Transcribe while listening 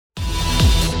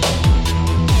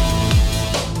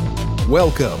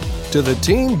Welcome to the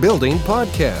Team Building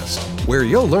Podcast, where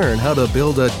you'll learn how to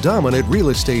build a dominant real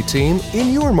estate team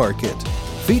in your market,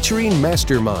 featuring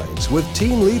masterminds with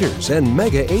team leaders and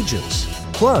mega agents,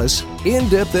 plus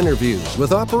in-depth interviews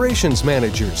with operations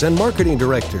managers and marketing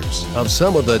directors of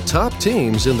some of the top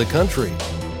teams in the country.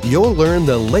 You'll learn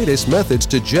the latest methods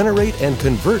to generate and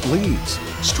convert leads,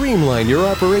 streamline your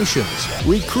operations,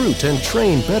 recruit and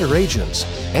train better agents,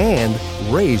 and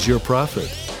raise your profit.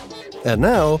 And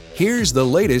now, here's the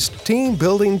latest Team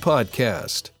Building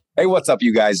Podcast. Hey, what's up,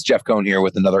 you guys? Jeff Cohn here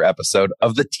with another episode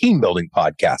of the Team Building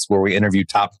Podcast, where we interview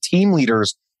top team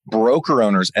leaders, broker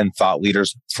owners, and thought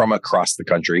leaders from across the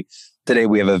country. Today,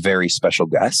 we have a very special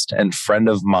guest and friend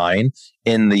of mine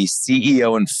in the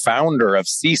CEO and founder of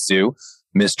Sisu,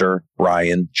 Mr.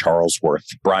 Brian Charlesworth.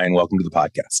 Brian, welcome to the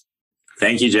podcast.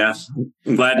 Thank you, Jeff.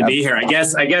 I'm glad to be here. I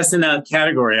guess in that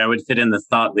category, I would fit in the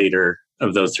thought leader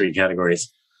of those three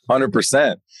categories.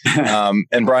 100%.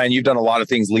 And Brian, you've done a lot of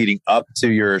things leading up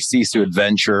to your Sisu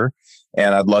adventure,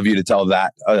 and I'd love you to tell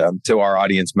that to our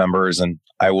audience members. And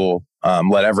I will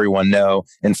let everyone know,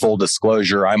 in full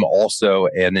disclosure, I'm also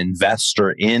an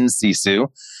investor in Sisu.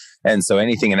 And so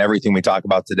anything and everything we talk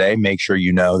about today, make sure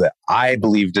you know that I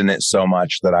believed in it so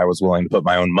much that I was willing to put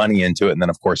my own money into it and then,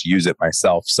 of course, use it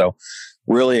myself. So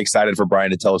really excited for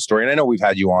Brian to tell a story. And I know we've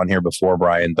had you on here before,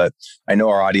 Brian, but I know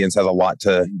our audience has a lot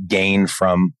to gain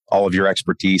from all of your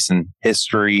expertise in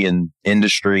history and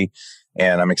industry.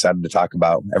 And I'm excited to talk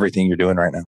about everything you're doing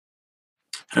right now.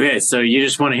 Okay, so you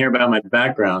just want to hear about my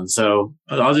background. So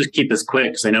I'll just keep this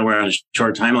quick because I know we're on a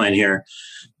short timeline here.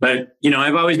 But,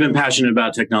 I've always been passionate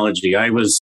about technology. I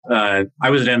was at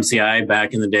MCI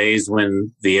back in the days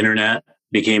when the internet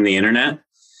became the internet.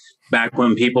 Back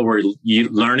when people were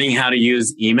learning how to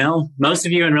use email. Most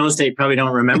of you in real estate probably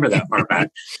don't remember that far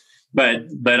back. But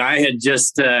I had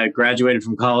just graduated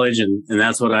from college and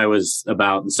that's what I was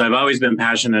about. So I've always been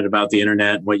passionate about the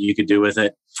internet, what you could do with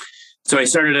it. So I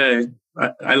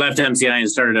left MCI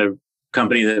and started a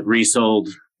company that resold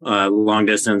long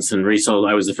distance and resold.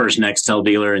 I was the first Nextel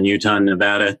dealer in Utah and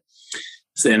Nevada.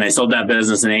 And I sold that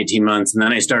business in 18 months. And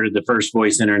then I started the first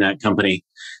voice internet company.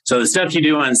 So the stuff you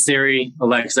do on Siri,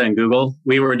 Alexa, and Google,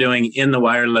 we were doing in the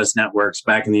wireless networks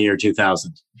back in the year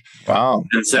 2000. Wow.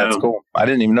 And so, that's cool. I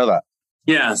didn't even know that.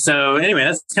 Yeah. So anyway,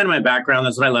 that's kind of my background.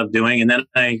 That's what I love doing. And then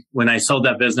when I sold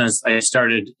that business, I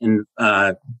started in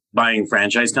buying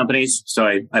franchise companies. So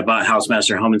I bought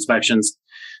Housemaster Home Inspections.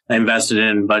 I invested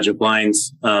in Budget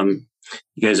Blinds. You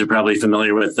guys are probably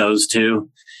familiar with those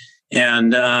too.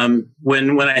 And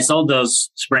when I sold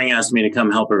those, Spring asked me to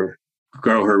come help her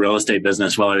grow her real estate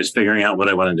business while I was figuring out what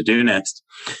I wanted to do next.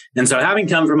 And so having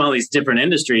come from all these different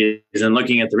industries and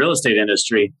looking at the real estate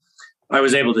industry, I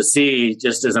was able to see,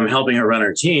 just as I'm helping her run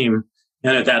her team,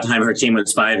 and at that time her team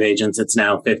was 5 agents, it's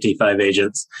now 55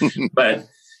 agents. but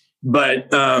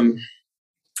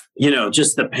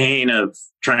just the pain of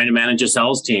trying to manage a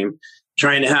sales team,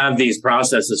 trying to have these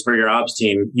processes for your ops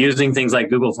team, using things like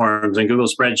Google Forms and Google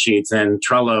Spreadsheets and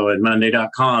Trello and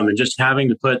Monday.com, and just having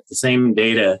to put the same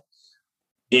data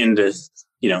into,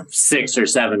 6 or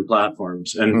 7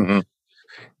 platforms. And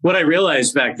what I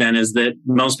realized back then is that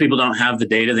most people don't have the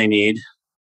data they need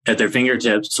at their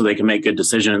fingertips so they can make good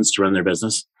decisions to run their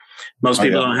business. Most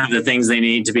people don't have the things they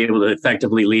need to be able to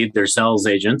effectively lead their sales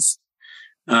agents.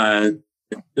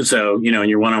 So, in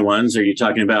your one-on-ones, are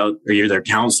you their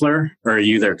counselor or are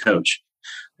you their coach?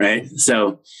 Right.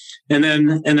 So, and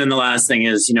then the last thing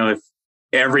is, if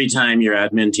every time your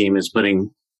admin team is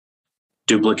putting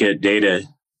duplicate data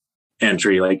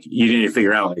entry, like you need to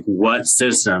figure out what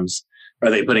systems are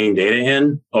they putting data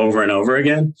in over and over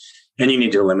again? And you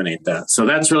need to eliminate that. So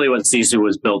that's really what Sisu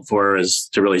was built for, is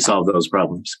to really solve those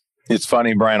problems. It's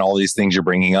funny, Brian, all these things you're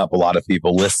bringing up, a lot of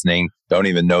people listening don't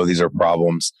even know these are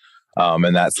problems.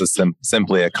 And that's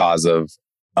simply a cause of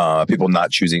people not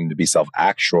choosing to be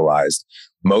self-actualized.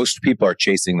 Most people are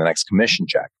chasing the next commission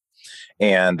check.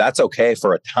 And that's okay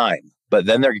for a time. But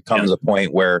then there comes a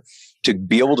point where to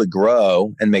be able to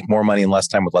grow and make more money in less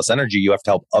time with less energy, you have to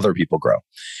help other people grow.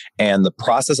 And the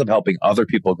process of helping other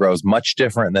people grow is much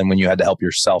different than when you had to help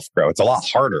yourself grow. It's a lot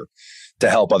harder to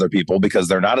help other people because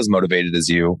they're not as motivated as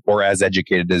you, or as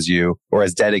educated as you, or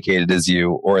as dedicated as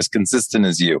you, or as consistent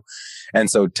as you. And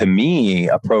so to me,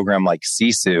 a program like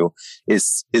Sisu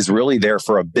is really there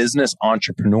for a business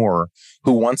entrepreneur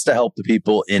who wants to help the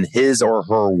people in his or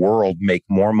her world make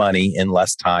more money in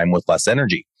less time with less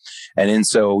energy. And in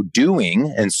so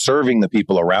doing and serving the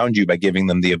people around you by giving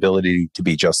them the ability to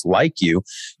be just like you,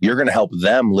 you're going to help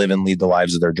them live and lead the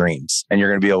lives of their dreams. And you're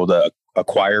going to be able to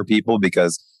acquire people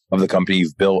because of the company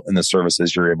you've built and the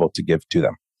services you're able to give to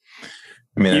them.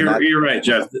 I mean, you're right,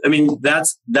 Jeff. I mean,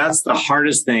 that's the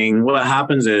hardest thing. What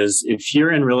happens is if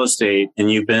you're in real estate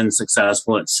and you've been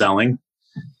successful at selling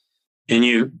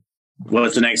and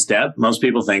what's the next step? Most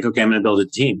people think, okay, I'm going to build a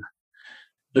team.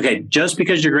 Okay, just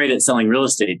because you're great at selling real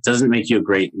estate doesn't make you a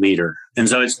great leader. And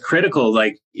so it's critical,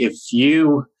 like if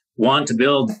you want to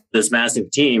build this massive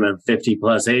team of 50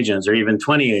 plus agents or even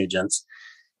 20 agents,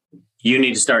 you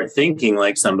need to start thinking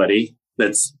like somebody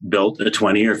that's built a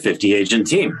 20 or 50 agent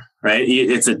team, right?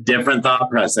 It's a different thought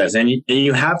process. And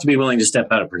you have to be willing to step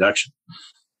out of production.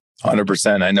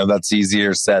 100%. I know that's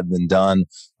easier said than done.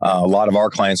 A lot of our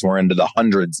clients were into the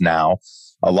hundreds now.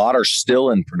 A lot are still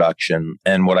in production.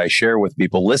 And what I share with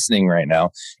people listening right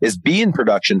now is be in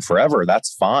production forever.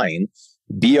 That's fine.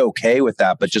 Be okay with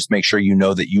that, but just make sure you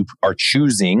know that you are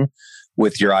choosing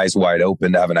with your eyes wide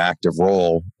open to have an active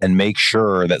role, and make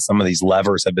sure that some of these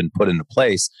levers have been put into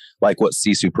place, like what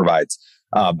Sisu provides.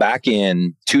 Back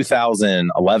in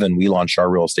 2011, we launched our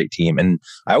real estate team. And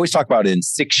I always talk about in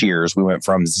 6 years, we went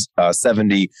from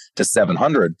 70 to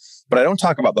 700. But I don't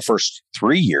talk about the first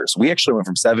 3 years. We actually went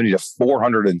from 70 to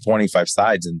 425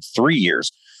 sides in 3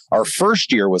 years. Our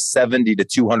first year was 70 to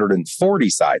 240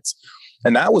 sides.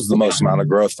 And that was the most amount of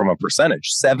growth from a percentage,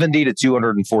 70 to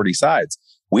 240 sides.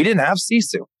 We didn't have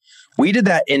Sisu. We did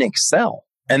that in Excel.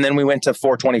 And then we went to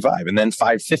 425 and then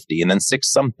 550 and then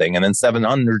 6 something and then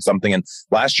 700 something. And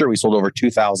last year we sold over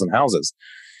 2,000 houses.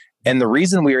 And the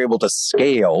reason we were able to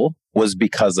scale was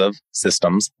because of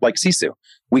systems like Sisu.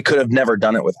 We could have never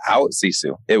done it without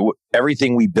Sisu.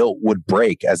 Everything we built would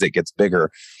break as it gets bigger.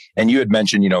 And you had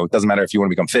mentioned, it doesn't matter if you want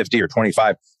to become 50 or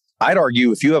 25. I'd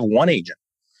argue if you have one agent,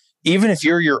 even if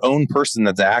you're your own person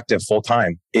that's active full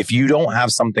time, if you don't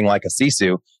have something like a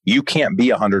Sisu, you can't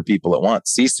be 100 people at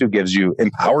once. Sisu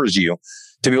empowers you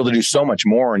to be able to do so much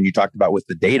more. And you talked about with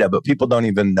the data, but people don't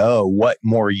even know what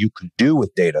more you could do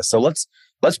with data. So let's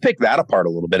pick that apart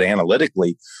a little bit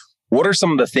analytically. What are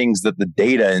some of the things that the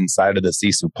data inside of the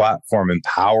Sisu platform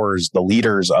empowers the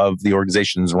leaders of the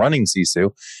organizations running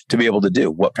Sisu to be able to do?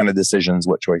 What kind of decisions,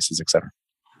 what choices, et cetera?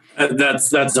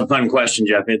 That's a fun question,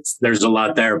 Jeff. There's a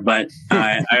lot there, but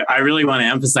I really want to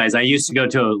emphasize, I used to go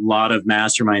to a lot of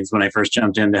masterminds when I first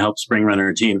jumped in to help Spring run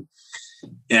her team.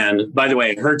 And by the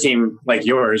way, her team, like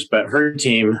yours, but her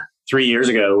team 3 years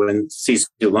ago when Sisu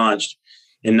launched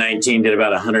in 19 did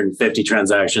about 150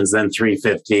 transactions, then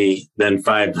 350, then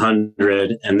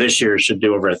 500, and this year should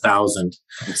do over 1,000.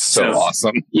 So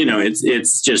awesome.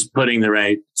 It's just putting the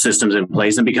right systems in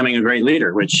place and becoming a great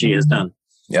leader, which she has done.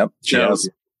 Yep, she has.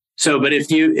 So, but if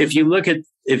you look at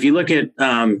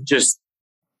just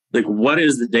like what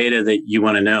is the data that you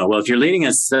want to know? Well, if you're leading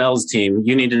a sales team,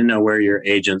 you need to know where your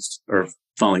agents are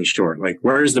falling short. Like,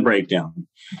 where's the breakdown?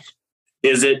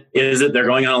 Is it they're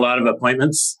going on a lot of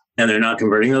appointments and they're not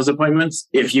converting those appointments?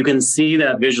 If you can see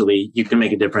that visually, you can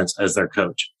make a difference as their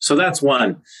coach. So that's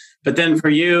one. But then for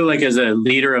you, like as a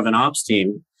leader of an ops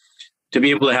team, to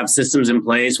be able to have systems in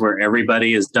place where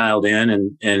everybody is dialed in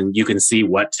and you can see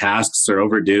what tasks are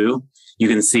overdue. You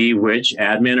can see which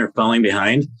admin are falling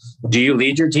behind. Do you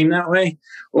lead your team that way?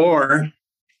 Or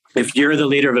if you're the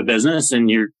leader of a business and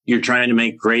you're trying to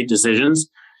make great decisions,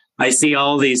 I see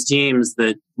all these teams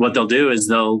that what they'll do is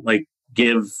they'll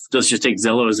let's just take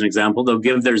Zillow as an example. They'll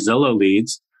give their Zillow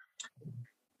leads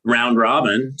round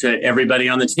robin to everybody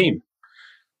on the team.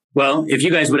 Well, if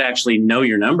you guys would actually know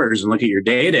your numbers and look at your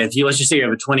data, let's just say you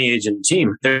have a 20 agent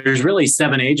team, there's really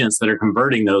 7 agents that are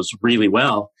converting those really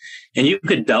well. And you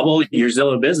could double your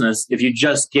Zillow business if you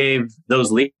just gave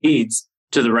those leads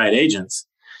to the right agents.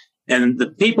 And the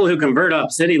people who convert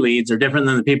Op City leads are different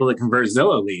than the people that convert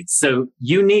Zillow leads. So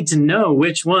you need to know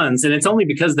which ones. And it's only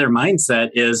because their mindset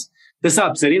is this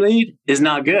Op City lead is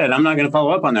not good. I'm not going to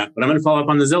follow up on that, but I'm going to follow up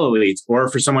on the Zillow leads. Or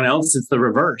for someone else, it's the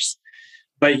reverse.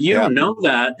 But you don't know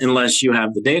that unless you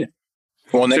have the data.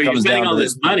 Well, and so you're spending all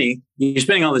this money. You're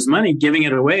spending all this money giving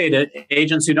it away to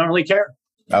agents who don't really care.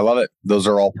 I love it. Those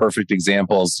are all perfect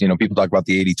examples. People talk about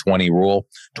the 80-20 rule.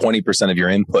 20% of your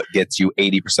input gets you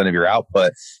 80% of your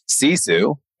output.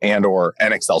 Sisu or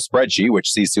an Excel spreadsheet,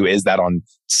 which Sisu is that on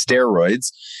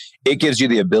steroids, it gives you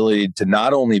the ability to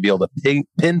not only be able to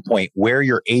pinpoint where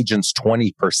your agent's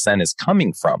 20% is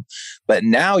coming from, but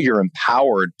now you're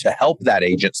empowered to help that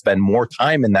agent spend more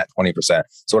time in that 20%.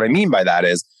 So what I mean by that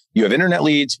is you have internet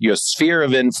leads, you have sphere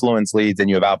of influence leads, and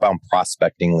you have outbound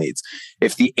prospecting leads.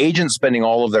 If the agent's spending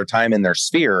all of their time in their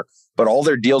sphere, but all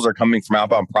their deals are coming from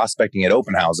outbound prospecting at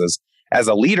open houses, As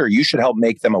a leader, you should help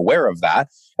make them aware of that.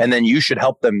 And then you should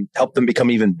help them become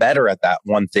even better at that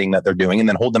one thing that they're doing, and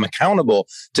then hold them accountable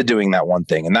to doing that one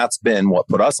thing. And that's been what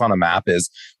put us on a map. Is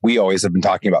we always have been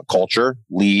talking about culture,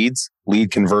 leads,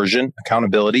 lead conversion,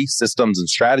 accountability, systems, and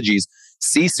strategies.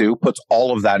 Sisu puts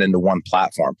all of that into one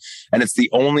platform. And it's the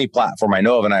only platform I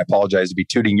know of, and I apologize to be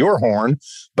tooting your horn,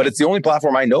 but it's the only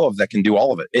platform I know of that can do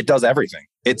all of it. It does everything.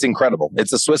 It's incredible.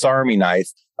 It's a Swiss Army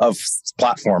knife of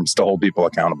platforms to hold people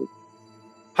accountable.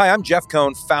 Hi, I'm Jeff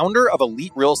Cohn, founder of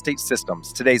Elite Real Estate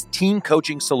Systems, today's team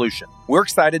coaching solution. We're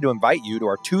excited to invite you to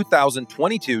our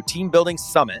 2022 Team Building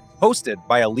Summit, hosted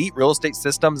by Elite Real Estate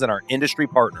Systems and our industry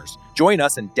partners. Join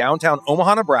us in downtown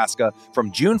Omaha, Nebraska from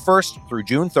June 1st through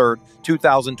June 3rd,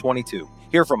 2022.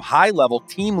 Hear from high-level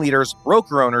team leaders,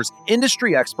 broker owners,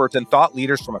 industry experts, and thought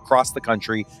leaders from across the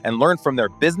country, and learn from their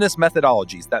business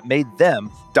methodologies that made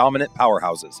them dominant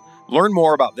powerhouses. Learn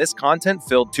more about this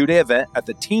content-filled two-day event at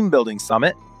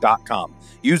theteambuildingsummit.com.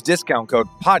 Use discount code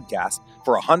PODCAST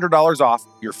for $100 off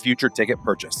your future ticket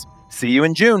purchase. See you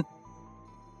in June.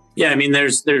 Yeah, I mean,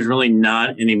 there's really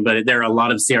not anybody. There are a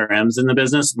lot of CRMs in the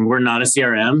business, and we're not a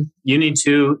CRM. You need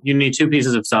two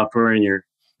pieces of software in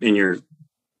your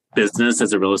business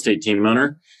as a real estate team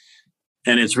owner,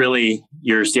 and it's really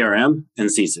your CRM and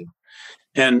Sisu.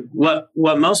 And what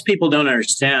most people don't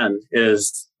understand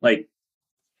is, like,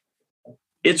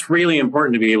 it's really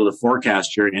important to be able to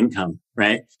forecast your income,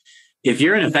 right? If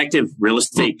you're an effective real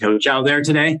estate coach out there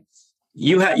today,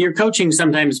 you're coaching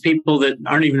sometimes people that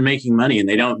aren't even making money and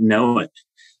they don't know it.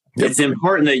 Yep. It's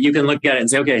important that you can look at it and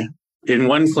say, okay, in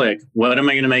one click, what am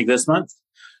I going to make this month?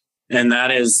 And that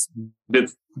is,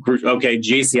 okay,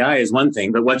 GCI is one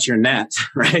thing, but what's your net,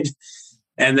 right?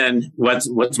 And then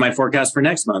what's my forecast for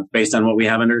next month based on what we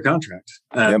have under contract?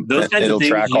 Those kinds of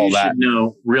things you should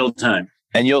know real time.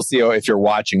 And you'll see, if you're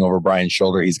watching over Brian's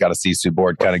shoulder, he's got a Sisu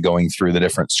board kind of going through the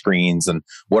different screens. And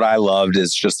what I loved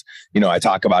is just, I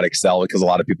talk about Excel because a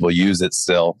lot of people use it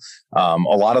still. A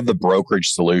lot of the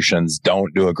brokerage solutions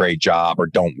don't do a great job or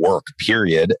don't work,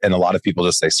 period. And a lot of people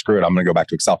just say, screw it, I'm going to go back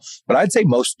to Excel. But I'd say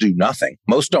most do nothing.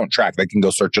 Most don't track. They can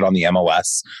go search it on the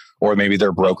MLS, or maybe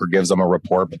their broker gives them a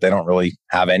report, but they don't really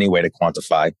have any way to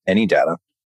quantify any data.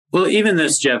 Well, even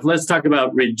this, Jeff, let's talk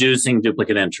about reducing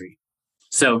duplicate entry.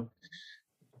 So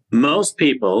most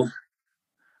people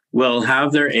will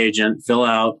have their agent fill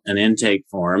out an intake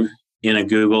form in a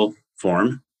Google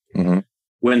form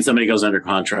when somebody goes under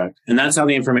contract. And that's how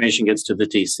the information gets to the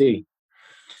TC.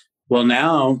 Well,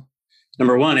 now,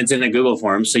 number one, it's in a Google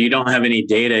form. So you don't have any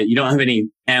data. You don't have any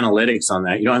analytics on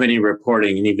that. You don't have any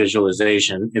reporting, any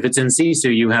visualization. If it's in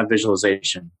Sisu, you have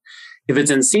visualization. If it's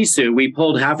in Sisu, we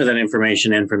pulled half of that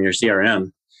information in from your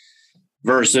CRM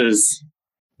versus...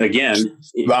 Again,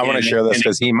 I want to share this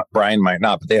because Brian might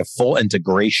not, but they have full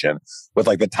integration with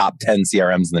like the top 10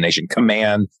 CRMs in the nation.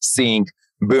 Command, Sync,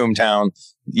 Boomtown,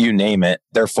 you name it,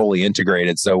 they're fully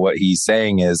integrated. So what he's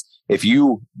saying is, if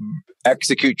you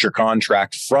execute your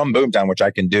contract from Boomtown, which I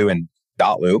can do in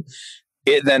Dotloop,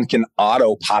 it then can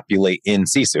auto-populate in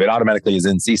Sisu. It automatically is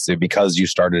in Sisu because you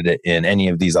started it in any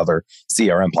of these other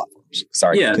CRM platforms.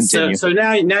 Sorry. Yeah. So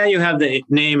now you have the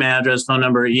name, address, phone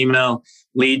number, email,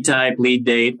 lead type, lead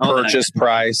date, purchase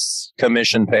price,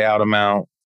 commission payout amount.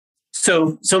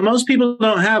 So most people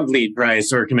don't have lead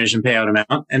price or commission payout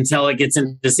amount until it gets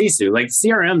into Sisu. Like,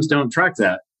 CRMs don't track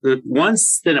that.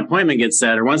 Once an appointment gets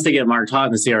set, or once they get marked hot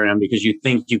in the CRM because you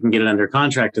think you can get it under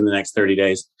contract in the next 30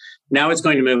 days, now it's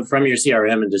going to move from your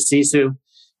CRM into Sisu.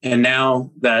 And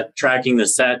now that tracking the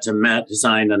set to met, to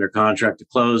signed, under contract, to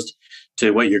closed,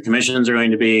 to what your commissions are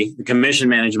going to be, the commission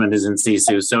management is in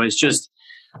Sisu. So it's just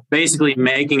basically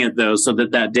making it, though, so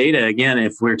that data, again,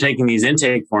 if we're taking these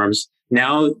intake forms,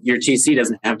 now your TC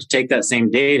doesn't have to take that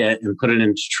same data and put it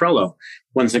into Trello.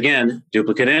 Once again,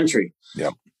 duplicate entry.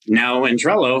 Yep. Now in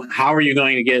Trello, how are you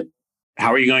going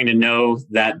to know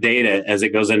that data as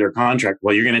it goes under contract?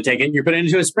 Well, you're going to take it and you put it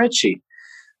into a spreadsheet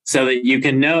so that you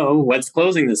can know what's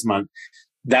closing this month.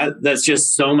 That's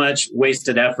just so much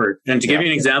wasted effort. And to give you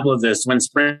an example of this, when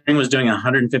Spring was doing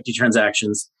 150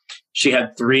 transactions, she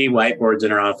had 3 whiteboards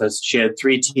in her office. She had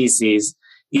 3 TCs.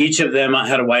 Each of them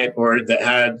had a whiteboard that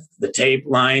had the tape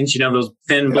lines, those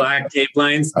thin black tape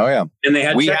lines. Oh, yeah. And they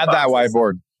had that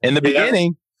whiteboard in the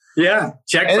beginning. Yeah.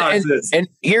 Check boxes. And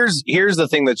here's the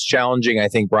thing that's challenging, I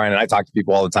think, Brian, and I talk to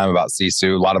people all the time about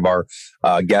Sisu. A lot of our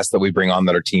guests that we bring on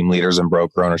that are team leaders and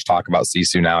broker owners talk about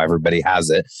Sisu now. Everybody has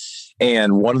it.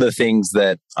 And one of the things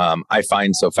that I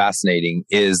find so fascinating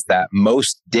is that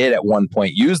most did at one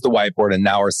point use the whiteboard and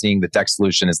now are seeing the tech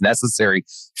solution is necessary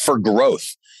for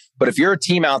growth. But if you're a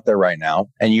team out there right now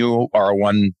and you are a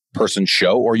one-person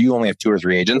show, or you only have 2 or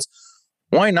 3 agents,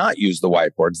 why not use the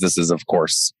whiteboards? This is, of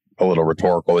course, a little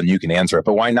rhetorical and you can answer it,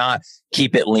 but why not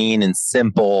keep it lean and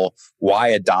simple? Why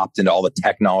adopt into all the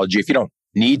technology? If you don't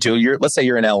need to, let's say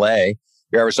you're in LA,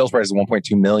 your average sales price is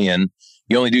 1.2 million.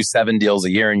 You only do 7 deals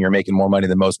a year and you're making more money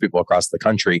than most people across the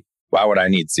country. Why would I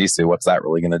need Sisu? What's that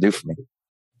really going to do for me?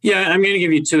 Yeah, I'm going to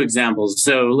give you 2 examples.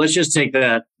 So let's just take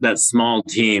that small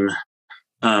team.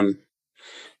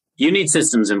 You need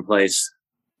systems in place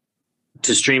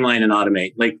to streamline and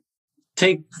automate. Like,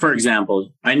 take, for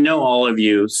example, I know all of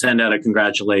you send out a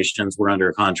congratulations, we're under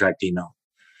a contract email.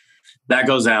 That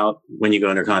goes out when you go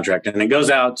under contract, and it goes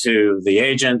out to the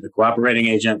agent, the cooperating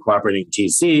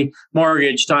TC,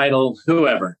 mortgage, title,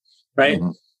 whoever, right?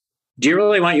 Mm-hmm. Do you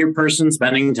really want your person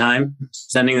spending time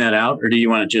sending that out, or do you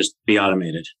want it just be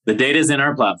automated? The data is in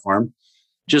our platform.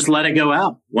 Just let it go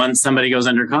out once somebody goes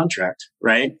under contract,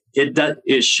 right?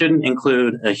 It shouldn't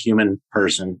include a human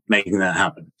person making that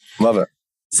happen. Love it.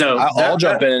 So I'll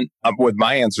jump in with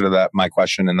my answer to that, my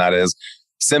question, and that is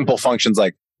simple functions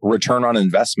like return on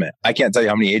investment. I can't tell you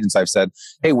how many agents I've said,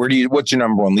 hey, what's your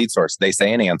number one lead source? They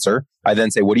say an answer. I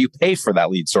then say, what do you pay for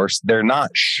that lead source? They're not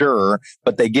sure,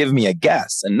 but they give me a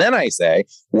guess. And then I say,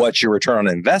 what's your return on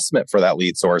investment for that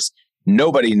lead source?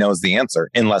 Nobody knows the answer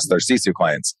unless they're Sisu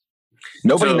clients.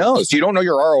 Nobody knows. You don't know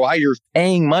your ROI. You're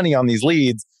paying money on these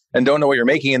leads and don't know what you're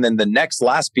making. And then the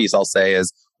last piece I'll say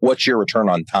is, what's your return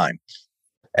on time?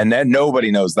 And then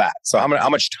nobody knows that. So how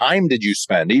much time did you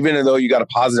spend? Even though you got a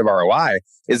positive ROI,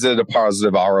 is it a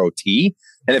positive ROT?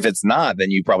 And if it's not,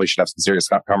 then you probably should have some serious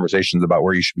conversations about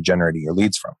where you should be generating your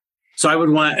leads from. So I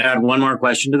would want to add one more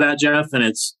question to that, Jeff, and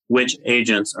it's which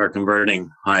agents are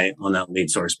converting high on that lead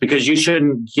source? Because you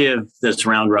shouldn't give this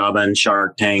round robin,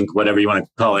 Shark Tank, whatever you want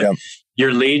to call it. Yeah.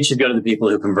 Your lead should go to the people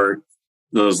who convert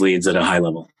those leads at a high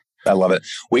level. I love it.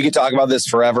 We could talk about this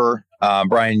forever.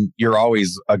 Brian, you're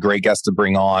always a great guest to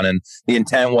bring on. And the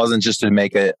intent wasn't just to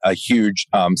make a huge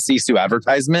Sisu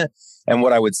advertisement. And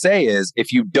what I would say is,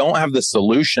 if you don't have the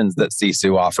solutions that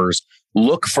Sisu offers,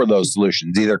 look for those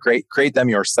solutions. Either create them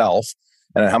yourself.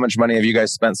 And how much money have you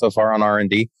guys spent so far on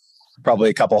R&D?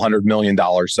 Probably a couple $100 million.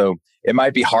 So it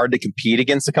might be hard to compete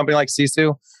against a company like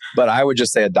Sisu, but I would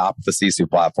just say adopt the Sisu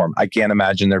platform. I can't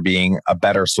imagine there being a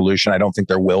better solution. I don't think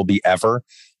there will be ever.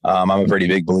 I'm a pretty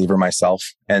big believer myself.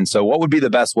 And so what would be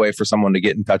the best way for someone to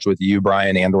get in touch with you,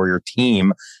 Brian, and or your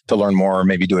team to learn more, or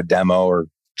maybe do a demo or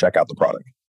check out the product?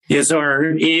 Yeah, so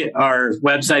our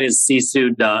website is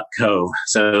sisu.co.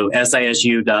 So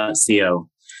sisu.co.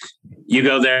 You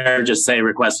go there, just say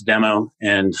request a demo,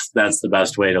 and that's the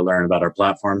best way to learn about our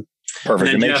platform.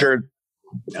 Perfect. And make sure.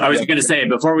 I was going to say,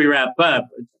 before we wrap up,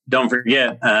 don't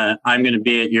forget, I'm going to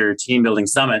be at your team building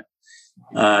summit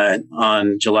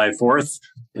on July 4th.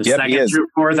 The 2nd through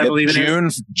 4th, I believe it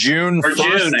is. June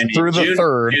 1st through the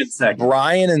 3rd.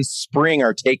 Brian and Spring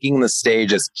are taking the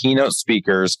stage as keynote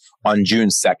speakers on June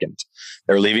 2nd.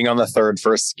 They're leaving on the 3rd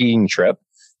for a skiing trip,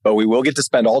 but we will get to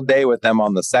spend all day with them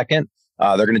on the 2nd.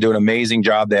 They're going to do an amazing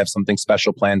job. They have something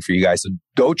special planned for you guys. So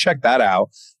go check that out.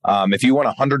 If you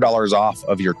want $100 off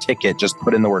of your ticket, just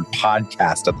put in the word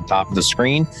podcast at the top of the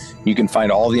screen. You can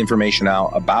find all the information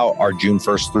out about our June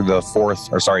 1st through the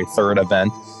 3rd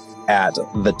event at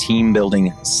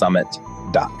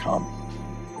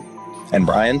theteambuildingsummit.com. And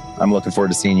Brian, I'm looking forward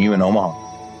to seeing you in Omaha.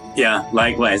 Yeah,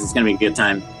 likewise. It's going to be a good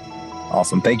time.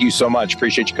 Awesome. Thank you so much.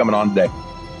 Appreciate you coming on today.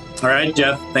 All right,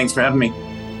 Jeff. Thanks for having me.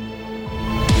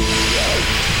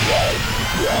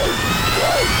 Yeah.